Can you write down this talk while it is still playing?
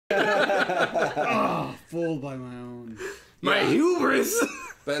Oh, fooled by my own. My hubris!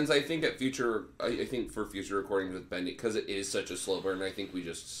 Ben's, I think I think for future recordings with Ben, because it is such a slow burn, I think we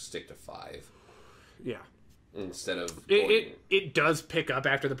just stick to 5. Yeah. Instead of... It does pick up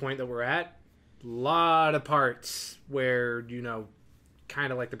after the point that we're at. A lot of parts where,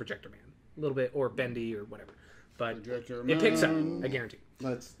 kind of like the Projector Man. A little bit, or Bendy, or whatever. But it picks up, I guarantee.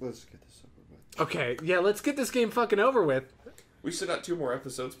 Let's get this over with. Okay, yeah, let's get this game fucking over with. We still got 2 more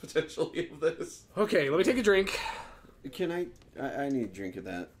episodes, potentially, of this. Okay, let me take a drink. Can I need a drink of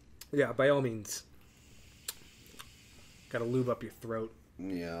that. Yeah, by all means. Gotta lube up your throat.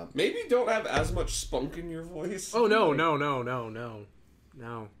 Yeah. Maybe don't have as much spunk in your voice. Oh, no.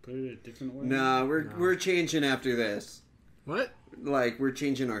 Put it a different way? Nah, we're changing after this. What? Like, we're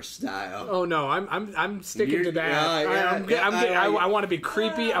changing our style. Oh no, I'm sticking to that. I want to be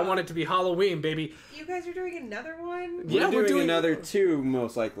creepy. I want it to be Halloween, baby. You guys are doing another one? Yeah, we're doing another 2,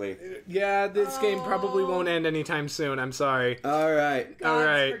 most likely. Yeah, this game probably won't end anytime soon. I'm sorry. All right.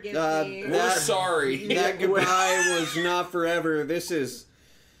 Forgive me. We're sorry. That goodbye was not forever. This is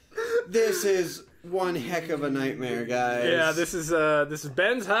one heck of a nightmare, guys. Yeah, this is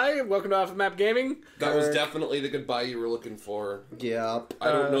Ben's. Hi, welcome to Off Map Gaming. That was definitely the goodbye you were looking for. Yep.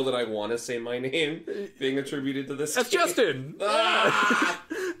 I don't know that I want to say my name being attributed to this. That's game. Justin.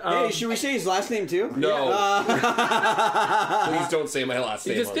 Hey, should we say his last name too? No. Please don't say my last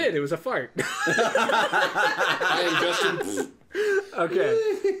name. You just did. It was a fart. I am Justin. Okay.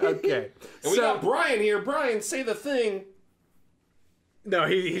 And we got Brian here. Brian, say the thing. No,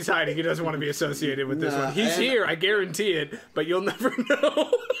 he's hiding. He doesn't want to be associated with this one. He's here, I guarantee it, but you'll never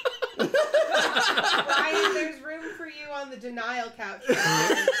know. Brian, there's room for you on the denial couch.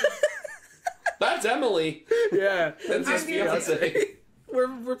 That's Emily. Yeah. That's his fiance.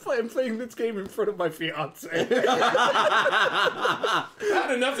 We're playing this game in front of my fiance.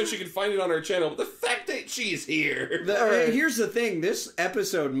 Not enough that she could find it on her channel, but the fact that she's here. Here's the thing. This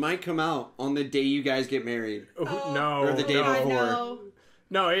episode might come out on the day you guys get married. No. Or the day before.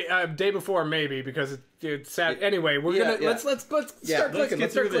 No, day before maybe, because it's sad. Anyway, we're gonna let's start clicking.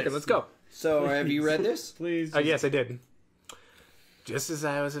 Let's start clicking. Let's go. So, have you read this? Please. Yes, I did. Just as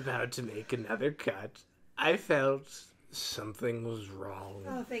I was about to make another cut, I felt something was wrong.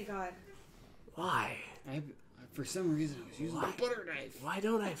 Oh, thank God. Why? For some reason, I was using a butter knife. Why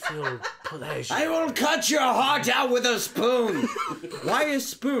don't I feel pleasure? I will cut your heart out with a spoon. Why a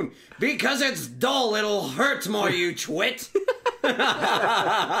spoon? Because it's dull. It'll hurt more, you twit. One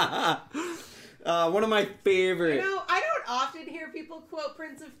of my favorite. I don't often hear people quote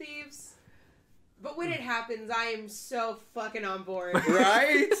Prince of Thieves, but when it happens, I am so fucking on board.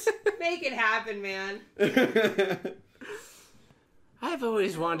 Right? Make it happen, man. I've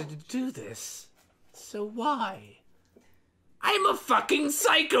always wanted to do this. So why? I'm a fucking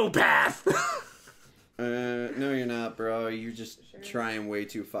psychopath! No you're not, bro. You're just trying way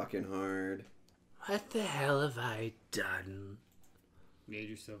too fucking hard. What the hell have I done? Made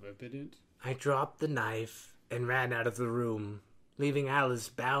yourself impotent? I dropped the knife and ran out of the room, leaving Alice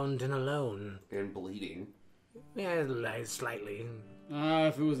bound and alone. And bleeding. Yeah, slightly.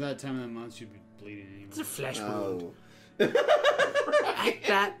 If it was that time of the month, she'd be bleeding anyway. It's a flesh wound. At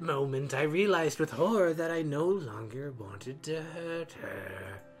that moment, I realized with horror that I no longer wanted to hurt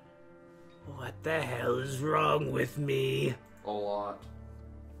her. What the hell is wrong with me? A lot.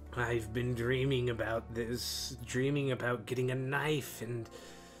 I've been dreaming about this, dreaming about getting a knife, and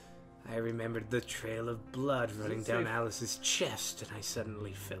I remembered the trail of blood running down Alice's chest, and I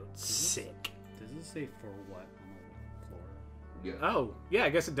suddenly felt sick. Does it say for what on the floor? Yeah. Oh, yeah, I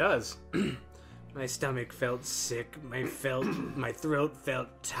guess it does. My stomach felt sick, my throat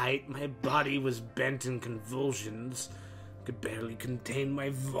felt tight, my body was bent in convulsions. Could barely contain my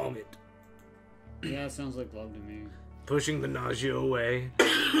vomit. Yeah, it sounds like love to me. Pushing the nausea away,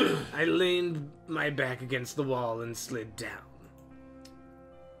 I leaned my back against the wall and slid down.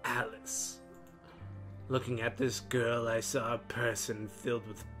 Alice. Looking at this girl, I saw a person filled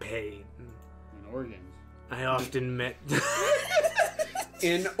with pain. And organs. I often met...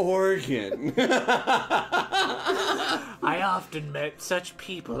 In Oregon. I often met such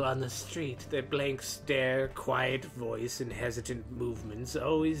people on the street. Their blank stare, quiet voice, and hesitant movements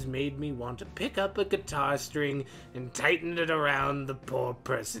always made me want to pick up a guitar string and tighten it around the poor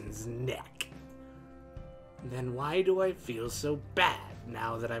person's neck. Then why do I feel so bad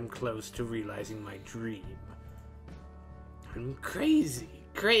now that I'm close to realizing my dream? I'm crazy.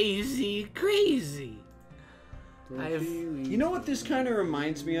 You know what this kind of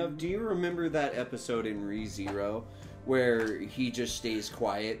reminds me of? Do you remember that episode in ReZero where he just stays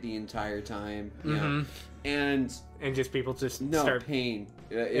quiet the entire time? Mm-hmm. And just people just no start... pain.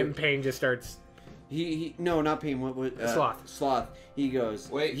 And Pain just starts... No, not Pain. What was... Sloth. Sloth. He goes,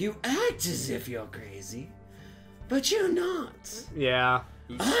 Wait. You act as if you're crazy, but you're not. Yeah.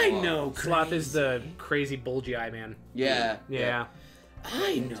 I know crazy. Sloth is the crazy bulgy eye man. Yeah. Yeah.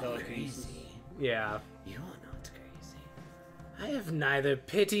 I know crazy. Yeah. You're not crazy. I have neither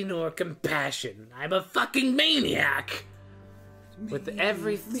pity nor compassion. I'm a fucking maniac. With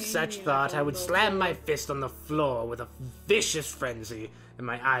every such thought, I would slam my fist on the floor with a vicious frenzy, and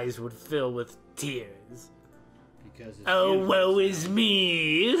my eyes would fill with tears. Because it's Oh, you. woe is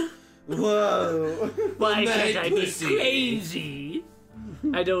me! Whoa. Why can't I be pussy. crazy?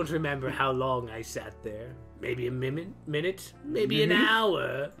 I don't remember how long I sat there. Maybe a minute, maybe an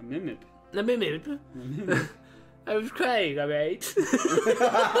hour. A mimic. A minute. I was crying, alright?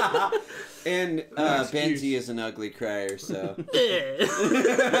 And excuse. Benji is an ugly crier, so.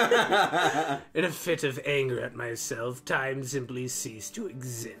 In a fit of anger at myself, time simply ceased to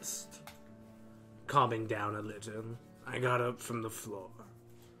exist. Calming down a little, I got up from the floor.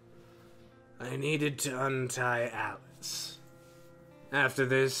 I needed to untie Alice. After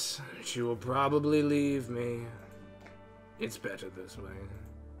this, she will probably leave me. It's better this way.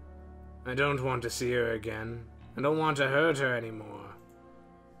 I don't want to see her again. I don't want to hurt her anymore.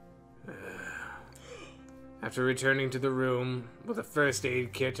 After returning to the room with a first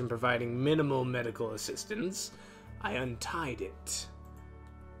aid kit and providing minimal medical assistance, I untied it.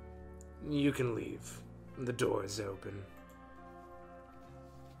 You can leave. The door is open.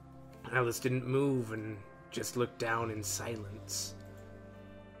 Alice didn't move and just looked down in silence.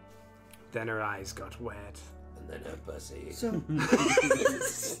 Then her eyes got wet. And then her pussy. So,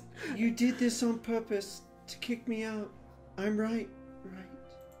 you did this on purpose to kick me out. I'm right, right?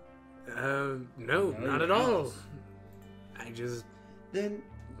 No, not at all. I just... Then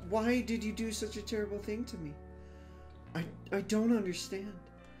why did you do such a terrible thing to me? I don't understand.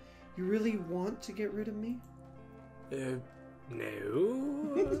 You really want to get rid of me?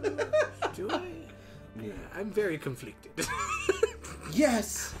 no. Do I? Yeah, I'm very conflicted.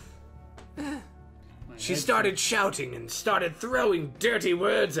 Yes! She started shouting and started throwing dirty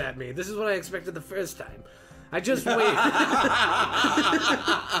words at me. This is what I expected the first time. I just waited.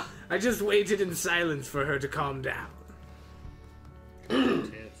 I just waited in silence for her to calm down.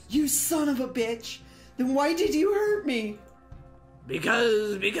 You son of a bitch! Then why did you hurt me?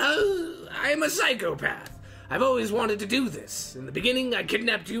 Because I'm a psychopath. I've always wanted to do this. In the beginning, I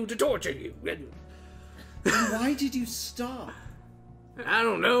kidnapped you to torture you. Then why did you stop? I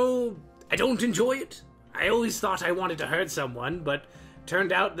don't know. I don't enjoy it. I always thought I wanted to hurt someone, but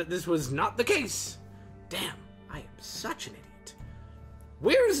turned out that this was not the case. Damn, I am such an idiot.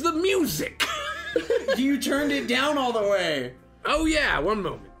 Where's the music? You turned it down all the way. Oh yeah, one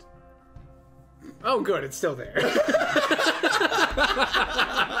moment. Oh good, it's still there.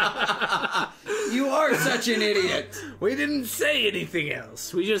 You are such an idiot. We didn't say anything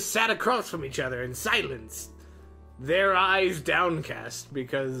else. We just sat across from each other in silence. Their eyes downcast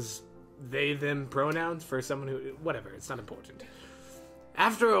because they, them pronouns for someone who... Whatever, it's not important.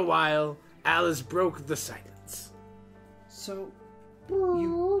 After a while, Alice broke the silence. So,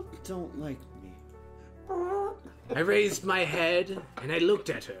 you don't like me? I raised my head and I looked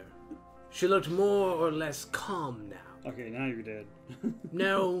at her. She looked more or less calm now. Okay, now you're dead.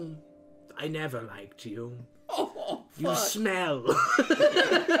 No, I never liked you. Oh, You smell.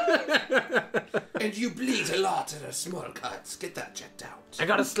 And you bleed a lot in a small cuts. Get that checked out. I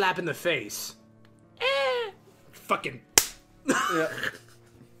got a slap in the face. Fucking. Yeah.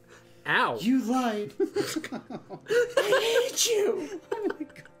 Ow. You lied. I hate you. Oh my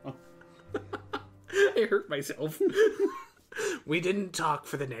god. I hurt myself. We didn't talk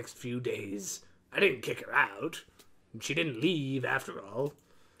for the next few days. I didn't kick her out. She didn't leave after all.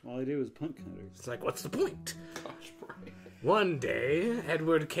 All I did was punk her. It's like, what's the point? Gosh, Brian. One day,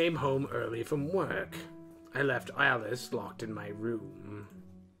 Edward came home early from work. I left Alice locked in my room.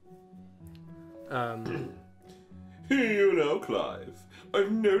 You know, Clive,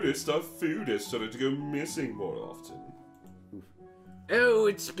 I've noticed our food has started to go missing more often. Oh,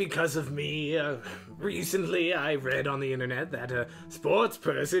 it's because of me. Recently, I read on the internet that a sports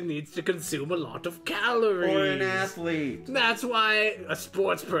person needs to consume a lot of calories. Or an athlete. That's why a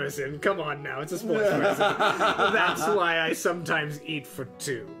sports person. Come on now, it's a sports person. That's why I sometimes eat for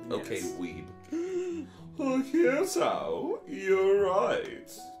two. Okay, Yes. weeb. Oh, here's how. You're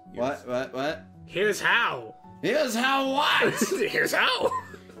right. What? Here's how. Here's how what? Here's how.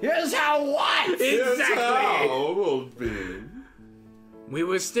 Here's how what? Here's Exactly. how, old bean. We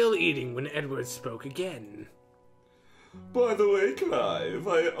were still eating when Edward spoke again. By the way, Clive,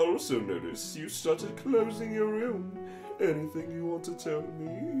 I also noticed you started closing your room. Anything you want to tell me,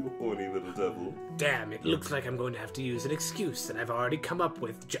 you horny little devil? Damn, it looks like I'm going to have to use an excuse that I've already come up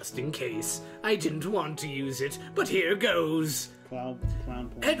with just in case. I didn't want to use it, but here goes. Clown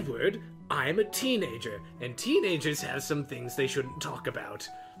porn. Edward, I'm a teenager, and teenagers have some things they shouldn't talk about.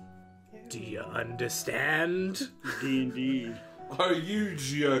 Do you understand? D&D. Are you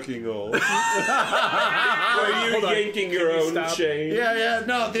jerking off? Are you yanking your own stop? chain? Yeah,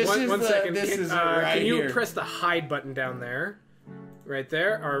 no, this One second. This Can, is right can you here. press the hide button down there? Right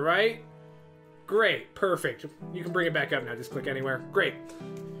there. All right. Great. Perfect. You can bring it back up now. Just click anywhere. Great.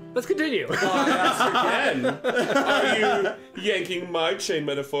 Let's continue. Again, are you yanking my chain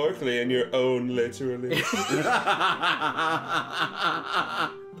metaphorically and your own literally?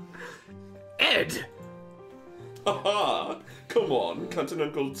 Ed! Haha! Come on, can't an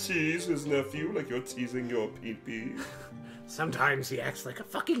uncle tease his nephew like you're teasing your pee-pee? Sometimes he acts like a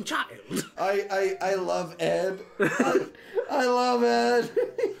fucking child. I love Ed. I love Ed.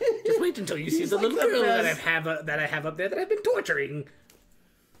 Just wait until you see He's the like little the girl that best. I have up there that I've been torturing.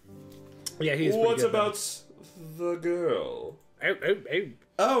 Yeah, he's pretty What good, about the girl? though.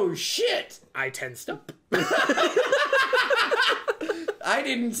 Oh shit! I tensed up. I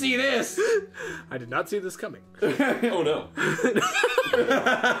didn't see this. I did not see this coming. Oh no.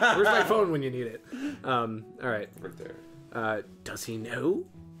 Where's my phone when you need it? All right. Right there. Does he know?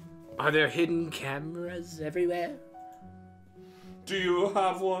 Are there hidden cameras everywhere? Do you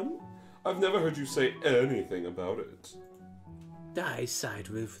have one? I've never heard you say anything about it. I sighed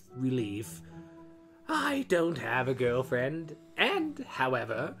with relief. I don't have a girlfriend, and,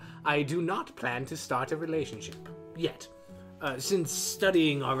 however, I do not plan to start a relationship. Yet. Since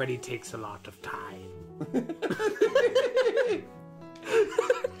studying already takes a lot of time.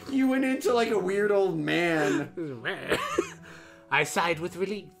 You went into like a weird old man. I sighed with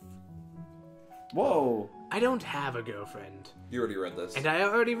relief. Whoa. I don't have a girlfriend, You already read this. and I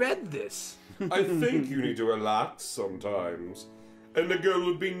already read this. I think you need to relax sometimes. And a girl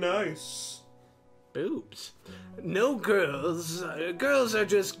would be nice. Boobs. No girls. Girls are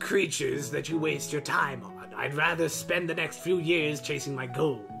just creatures that you waste your time on. I'd rather spend the next few years chasing my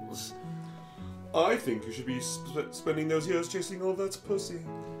goals. I think you should be spending those years chasing all that pussy.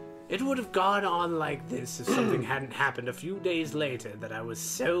 It would have gone on like this if something hadn't happened a few days later that I was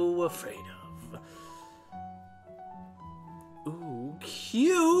so afraid of. Ooh,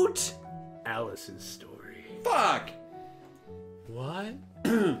 cute! Alice's story. Fuck. What?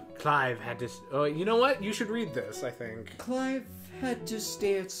 Clive had to... Oh, you know what? You should read this, I think. Clive had to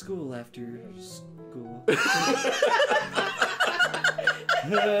stay at school after school. The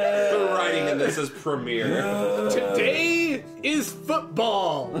writing in this is premiere. Today is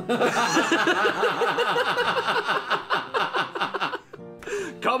football!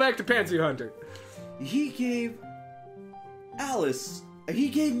 Call back to Pansy Hunter. He gave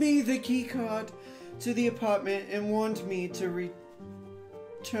me the key card to the apartment and warned me to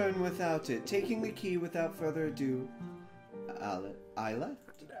return without it. Taking the key without further ado, I left.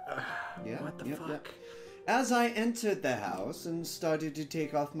 Yeah. What the yep, fuck? yep. As I entered the house and started to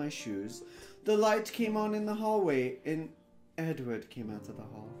take off my shoes, the light came on in the hallway and Edward came out of the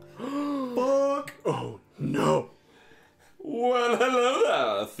hall. Fuck! Oh, no. Well, hello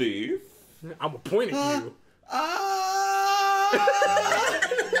there, thief. I'm pointing at you.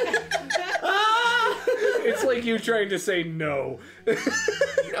 It's like you trying to say no.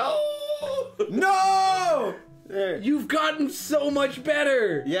 No! There. You've gotten so much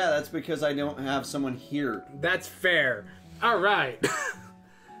better. Yeah, that's because I don't have someone here. That's fair. All right.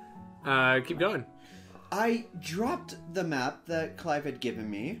 Keep going. I dropped the map that Clive had given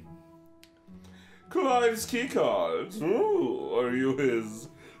me. Clive's keycard. Ooh, are you his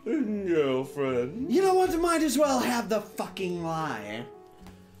girlfriend? You know what? Might as well have the fucking lie.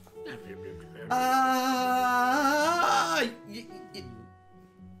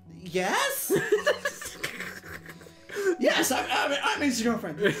 Yes? Yes, I'm his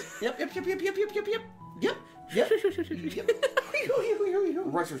girlfriend. Yep.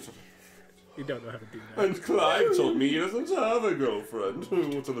 Right. You don't know how to do that. And Clive told me he doesn't have a girlfriend.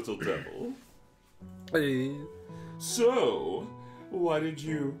 What a little devil. So, why did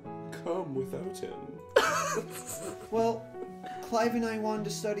you come without him? Well, Clive and I wanted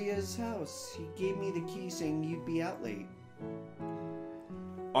to study at his house. He gave me the key saying you'd be out late.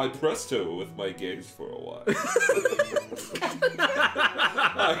 I pressed her with my gaze for a while.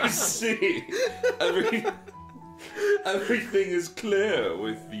 I see. Everything is clear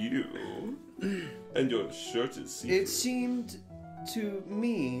with you. And your shirt is see-through. It seemed to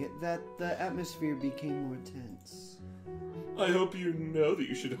me that the atmosphere became more tense. I hope you know that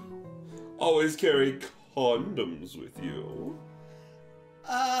you should always carry condoms with you?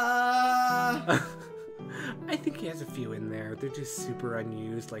 I think he has a few in there. They're just super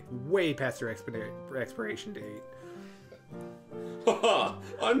unused, like way past their expiration date. Haha,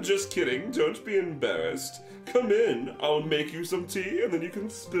 I'm just kidding. Don't be embarrassed. Come in. I'll make you some tea, and then you can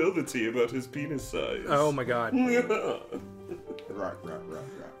spill the tea about his penis size. Oh my god.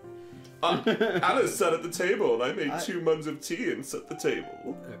 Alice sat at the table, and I made 2 mugs of tea and set the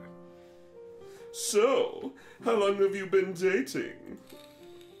table. So, how long have you been dating?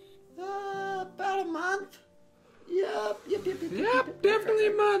 About a month. Yep, Definitely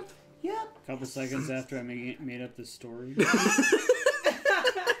a month. Yep. A couple seconds after I made up this story.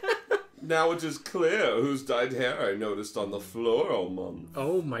 Now it is clear whose dyed hair I noticed on the floor all month.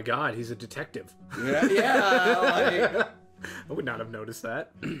 Oh my god, he's a detective. Yeah. I would not have noticed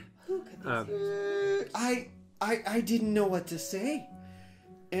that. I didn't know what to say,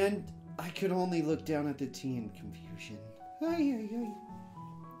 and I could only look down at the tea in confusion.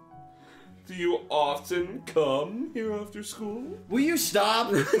 Do you often come here after school? Will you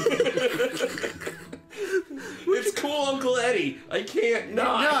stop? It's cool Uncle Eddie. I can't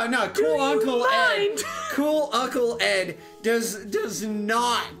not. No, cool Uncle Ed. Cool Uncle Ed does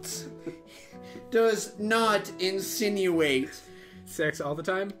not insinuate Sex all the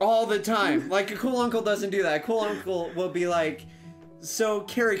time? all the time. Like a cool uncle doesn't do that. A cool uncle will be like, so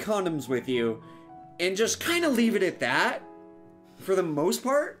carry condoms with you, and just kind of leave it at that for the most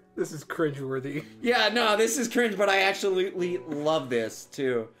part. This is cringeworthy. Yeah, no, this is cringe, but I absolutely love this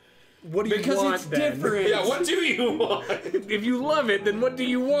too. What do you Because want it's then? different. Yeah, what do you want? If you love it, then what do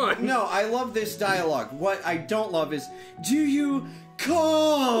you want? No, I love this dialogue. What I don't love is, do you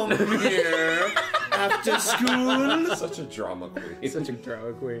come here after school? Such a drama queen. Such a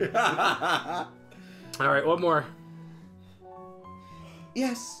drama queen. Alright, one more.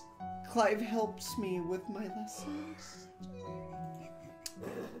 Yes, Clive helps me with my lessons.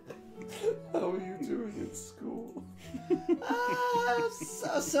 How are you doing at school?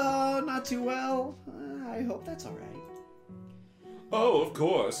 So not too well. I hope that's alright. Oh, of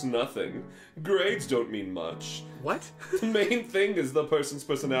course, nothing. Grades don't mean much. What? The main thing is the person's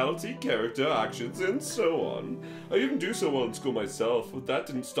personality, character, actions, and so on. I didn't do so well in school myself, but that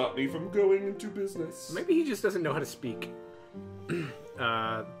didn't stop me from going into business. Maybe he just doesn't know how to speak.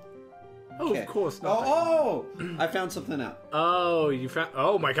 Okay. Of course not. Oh, I found something out. Oh, you found...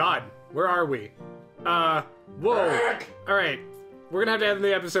 Oh my god. Where are we? Whoa. Alright. We're gonna have to end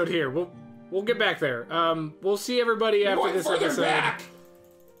the episode here. We'll get back there. We'll see everybody after this episode. Back.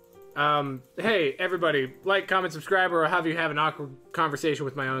 Hey, everybody. Like, comment, subscribe, or I'll have you have an awkward conversation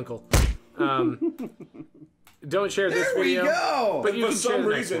with my uncle. Don't share this There we video. go! But you For can share some the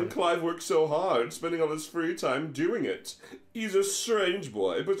next reason, one. Clive works so hard, spending all his free time doing it. He's a strange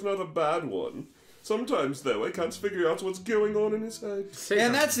boy, but not a bad one. Sometimes, though, I can't figure out what's going on in his head. Say And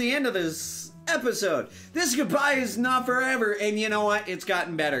something. that's the end of this episode. This goodbye is not forever, and you know what? It's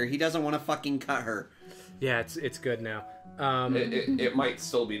gotten better. He doesn't want to fucking cut her. Yeah, it's good now. It might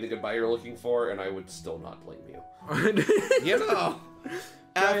still be the goodbye you're looking for, and I would still not blame you. You know.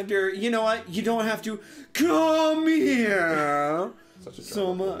 After, you know what? You don't have to come here Such a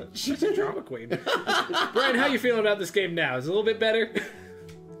so drama much. She's a drama queen. Brian, how you feeling about this game now? Is it a little bit better?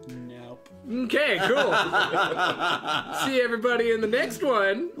 Nope. Okay, cool. See everybody in the next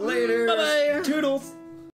one. Later. Bye-bye. Toodles.